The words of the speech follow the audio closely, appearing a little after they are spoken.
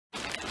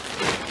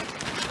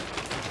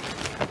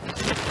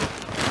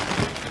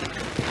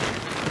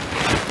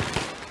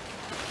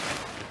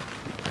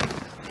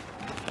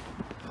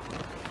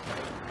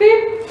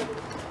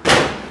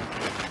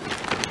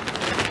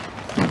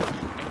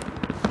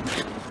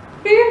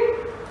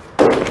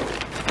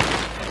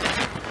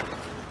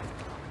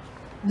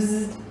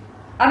Bzzzt.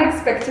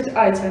 Unexpected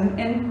item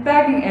in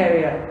bagging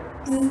area.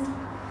 Bzzzt.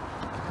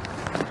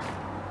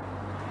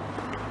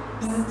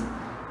 Bzzzt.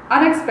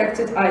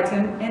 Unexpected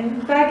item in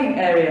bagging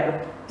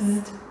area.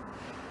 Bzzzt.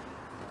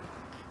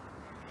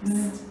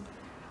 Bzzzt.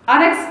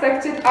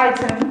 Unexpected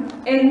item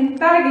in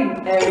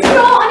bagging area. It's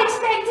not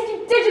unexpected,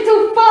 you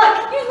digital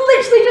fuck! You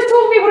literally just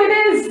told me what it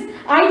is!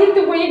 I did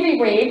the wavy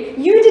wave,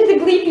 you did the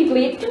bleepy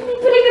bleep. Don't be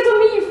putting this on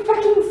me, you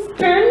fucking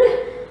spoon!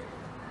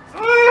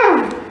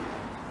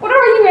 What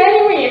are you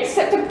anyway,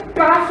 except a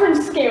bathroom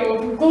scale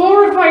of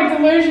glorified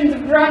delusions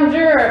of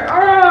grandeur?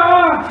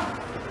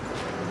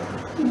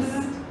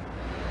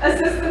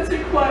 Assistance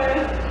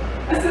required.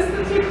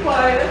 Assistance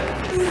required.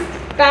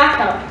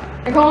 Backup.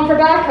 I'm calling for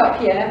backup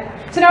here.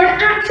 So now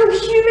an actual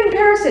human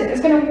person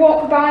is going to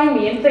walk by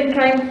me and think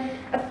I'm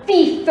a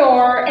thief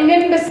or an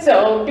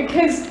imbecile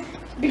because,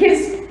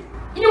 you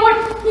know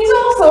what, he's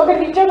also going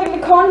to be judging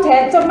the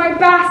contents of my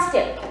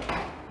basket.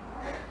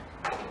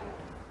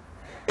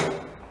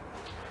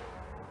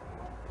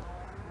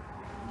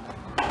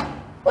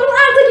 Well, don't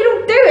act like you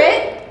don't do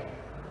it!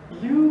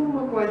 You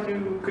look like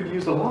you could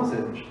use a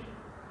lozenge.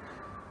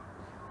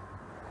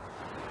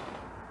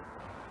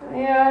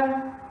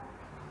 Yeah.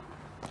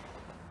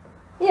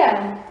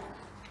 Yeah.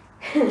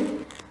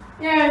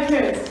 Yeah, it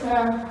is. It's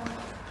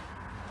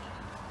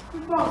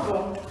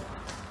awful.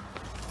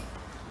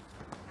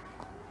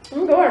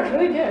 Oh god, it's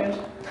really good.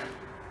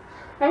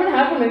 I haven't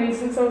had one of these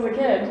since I was a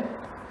kid.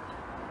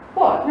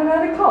 What? Never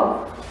had a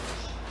cough?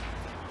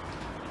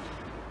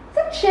 It's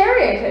a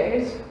cherry,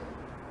 dude.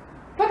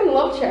 Fucking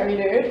love cherry,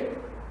 dude.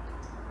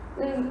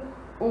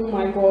 Oh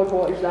my god,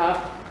 what is that?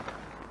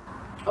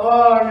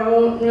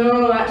 Oh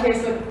no, that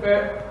tastes like a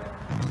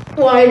fruit.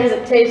 Why does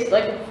it taste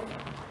like a...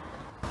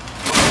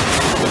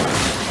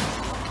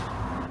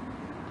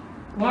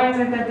 Why is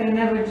it that they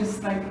never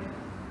just like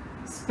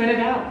spit it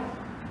out?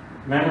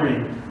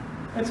 Memory.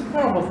 It's a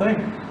powerful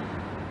thing.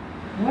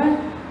 What?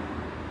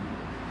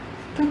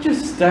 Don't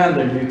just stand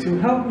there, you two.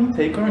 Help me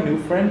take our new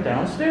friend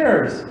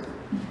downstairs.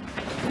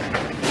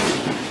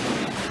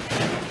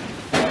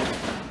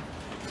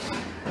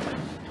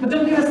 But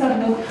don't give us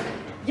that look.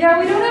 Yeah,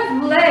 we don't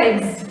have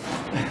legs.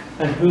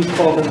 And whose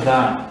fault is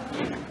that?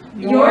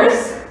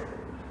 Yours?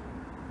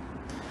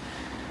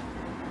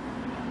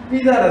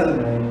 Be that as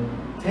it may,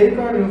 take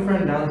our new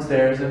friend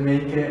downstairs and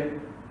make it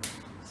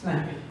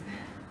snappy.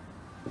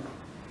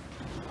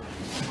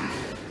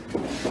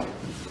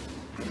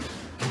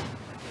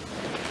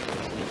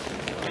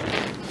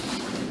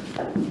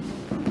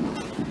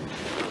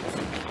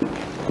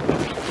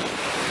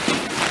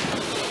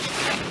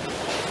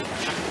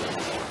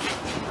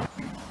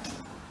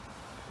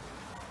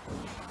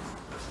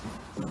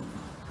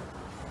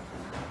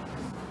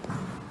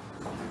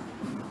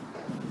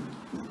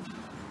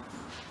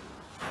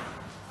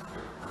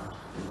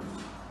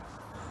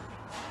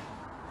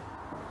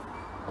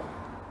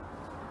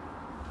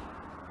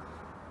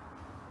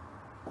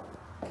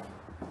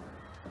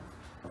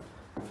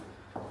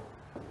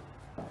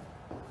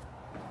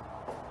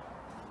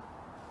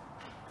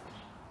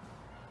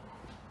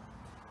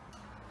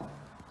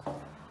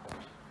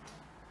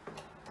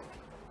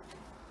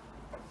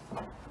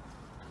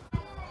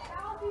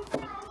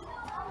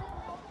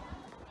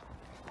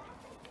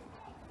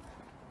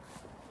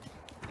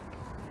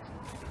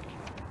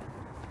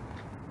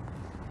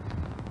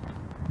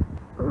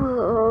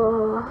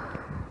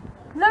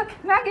 Look,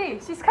 Maggie,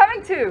 she's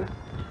coming too.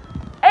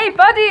 Hey,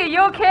 buddy,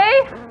 you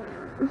okay?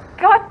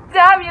 God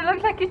damn, you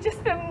look like you've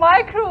just been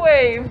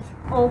microwaved.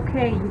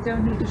 Okay, you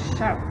don't need to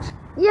shout.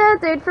 Yeah,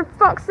 dude, for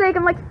fuck's sake,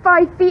 I'm like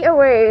 5 feet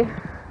away.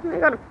 I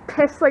gotta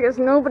piss like it's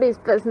nobody's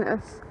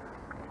business.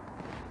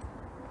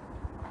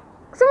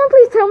 Someone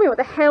please tell me what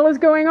the hell is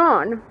going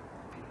on?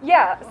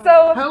 Yeah,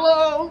 so...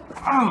 Hello!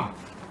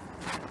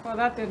 Well,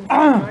 that didn't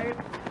sound right.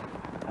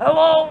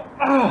 Hello!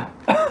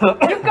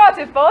 You got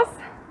it, boss.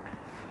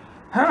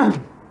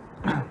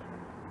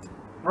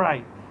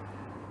 Right.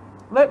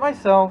 Let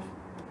myself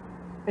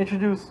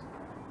introduce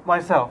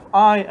myself.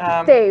 I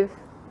am... Dave.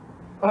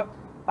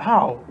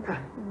 How?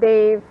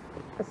 Dave,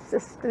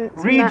 assistant...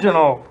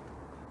 Regional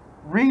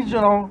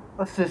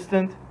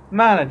assistant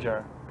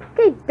manager.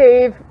 Okay,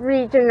 Dave,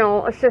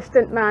 regional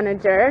assistant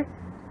manager.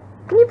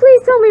 Can you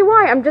please tell me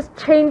why I'm just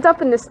chained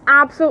up in this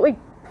absolutely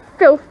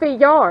filthy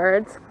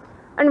yard?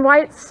 And why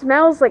it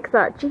smells like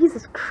that?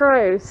 Jesus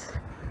Christ.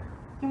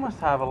 You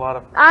must have a lot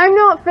of... I'm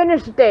not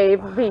finished,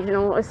 Dave,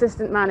 regional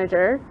assistant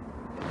manager.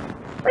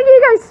 Like,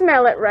 you guys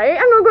smell it, right?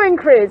 I'm not going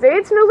crazy.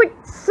 It smells like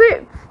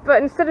soup,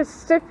 but instead of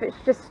soup, it's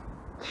just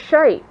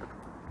shite.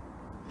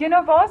 You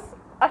know, boss,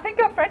 I think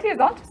your friend here is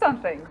onto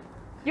something.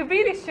 You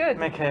really should.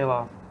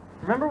 Michaela,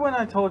 remember when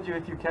I told you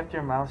if you kept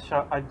your mouth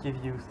shut, I'd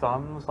give you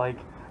thumbs? Like,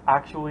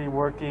 actually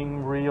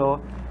working,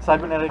 real,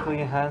 cybernetically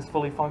enhanced,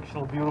 fully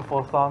functional,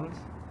 beautiful thumbs?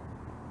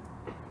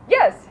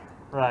 Yes.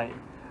 Right.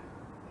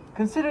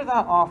 Consider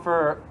that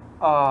offer,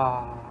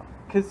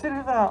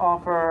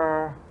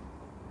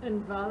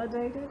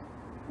 Invalidated?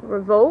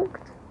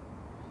 Revoked?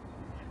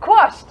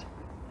 Quashed.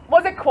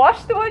 Was it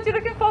quashed the word you're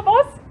looking for,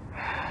 boss?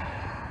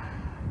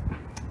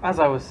 as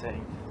I was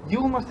saying,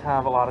 you must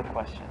have a lot of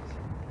questions.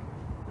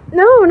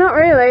 No, not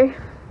really.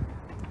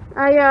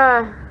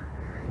 I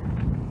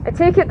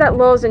take it that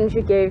lozenge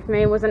you gave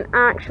me wasn't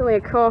actually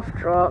a cough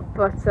drop,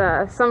 but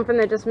something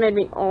that just made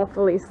me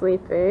awfully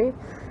sleepy.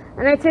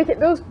 And I take it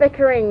those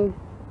bickering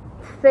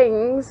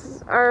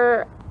things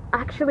are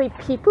actually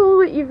people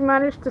that you've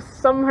managed to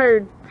somehow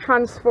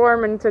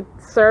transform into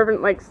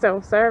servant-like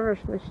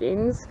self-service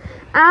machines.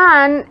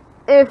 And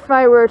if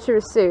I were to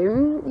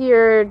assume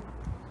you're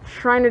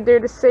trying to do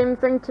the same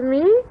thing to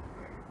me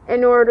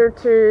in order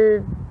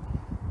to,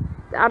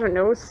 I don't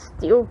know,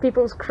 steal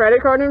people's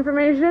credit card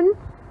information.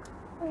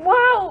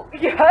 Wow,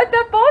 you heard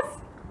that, boss?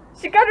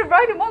 She got it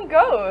right in one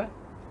go.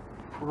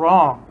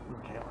 Wrong,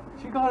 Rachael.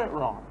 She got it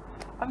wrong.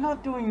 I'm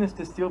not doing this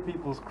to steal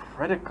people's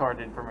credit card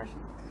information.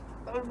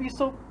 That would be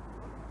so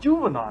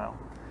juvenile.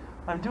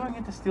 I'm doing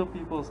it to steal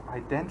people's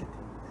identities.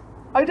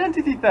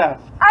 Identity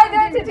theft!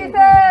 Identity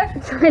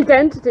theft!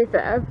 Identity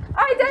theft.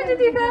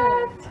 Identity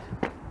theft!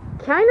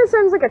 Kinda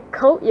sounds like a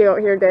cult you got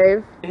here,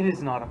 Dave. It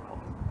is not a cult.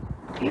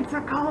 It's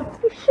a cult.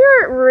 You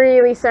sure it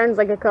really sounds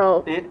like a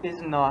cult? It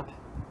is not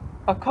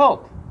a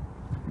cult.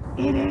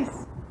 It is.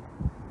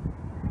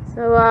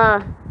 So,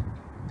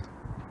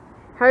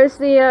 how's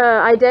the,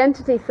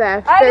 identity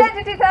theft?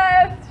 Identity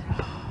theft!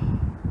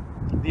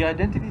 The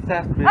identity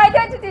theft business.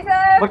 Identity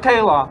theft!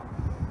 Michaela!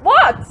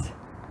 What?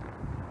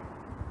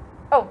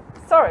 Oh,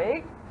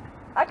 sorry.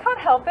 I can't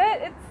help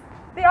it. It's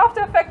the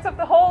after effects of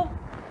the whole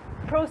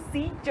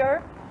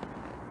procedure.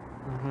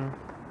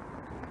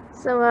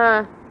 So,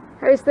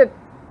 how's the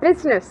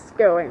business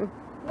going?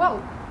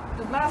 Well,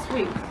 last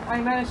week I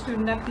managed to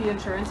net the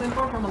insurance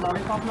info from a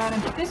lollipop man,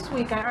 and this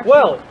week I actually...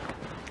 Well,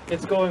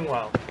 it's going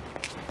well.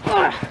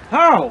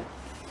 How?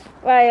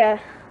 Why,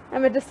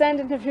 I'm a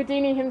descendant of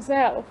Houdini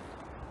himself.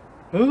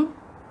 Who?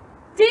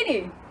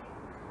 Dini!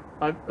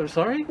 I'm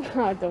sorry?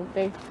 Oh, don't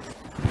be.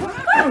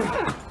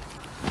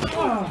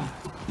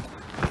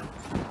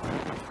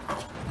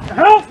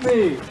 Help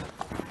me!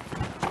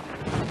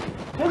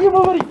 Can you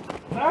move any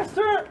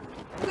faster?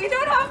 We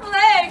don't have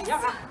legs!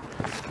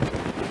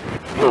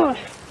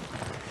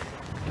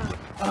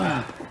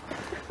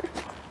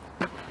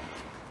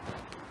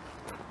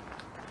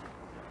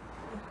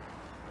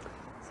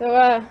 So,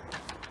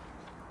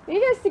 were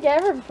you guys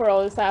together before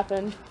all this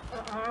happened?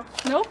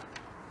 Nope.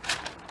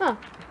 Huh.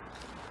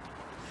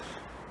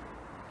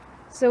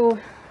 So,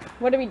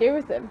 what do we do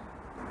with him?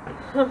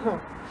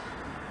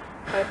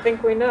 I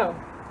think we know,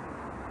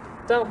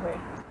 don't we?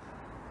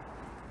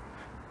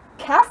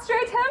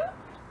 Castrate him?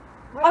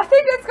 I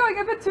think that's going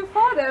a bit too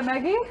far there,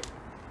 Maggie.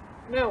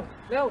 No,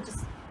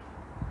 just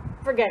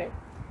forget it.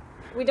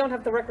 We don't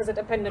have the requisite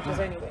appendages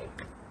anyway.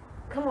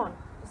 Come on,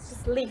 let's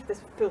just leave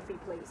this filthy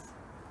place.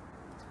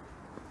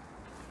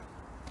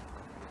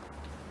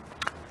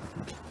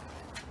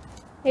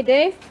 Hey,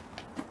 Dave?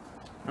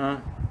 Huh?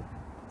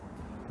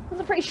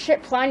 That's a pretty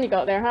shit plan you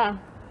got there, huh?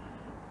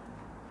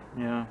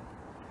 Yeah.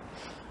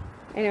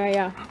 Anyway,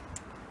 yeah.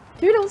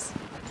 Toodles!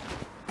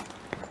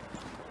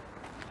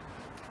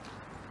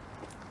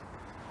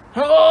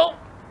 Hello?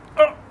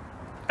 Oh,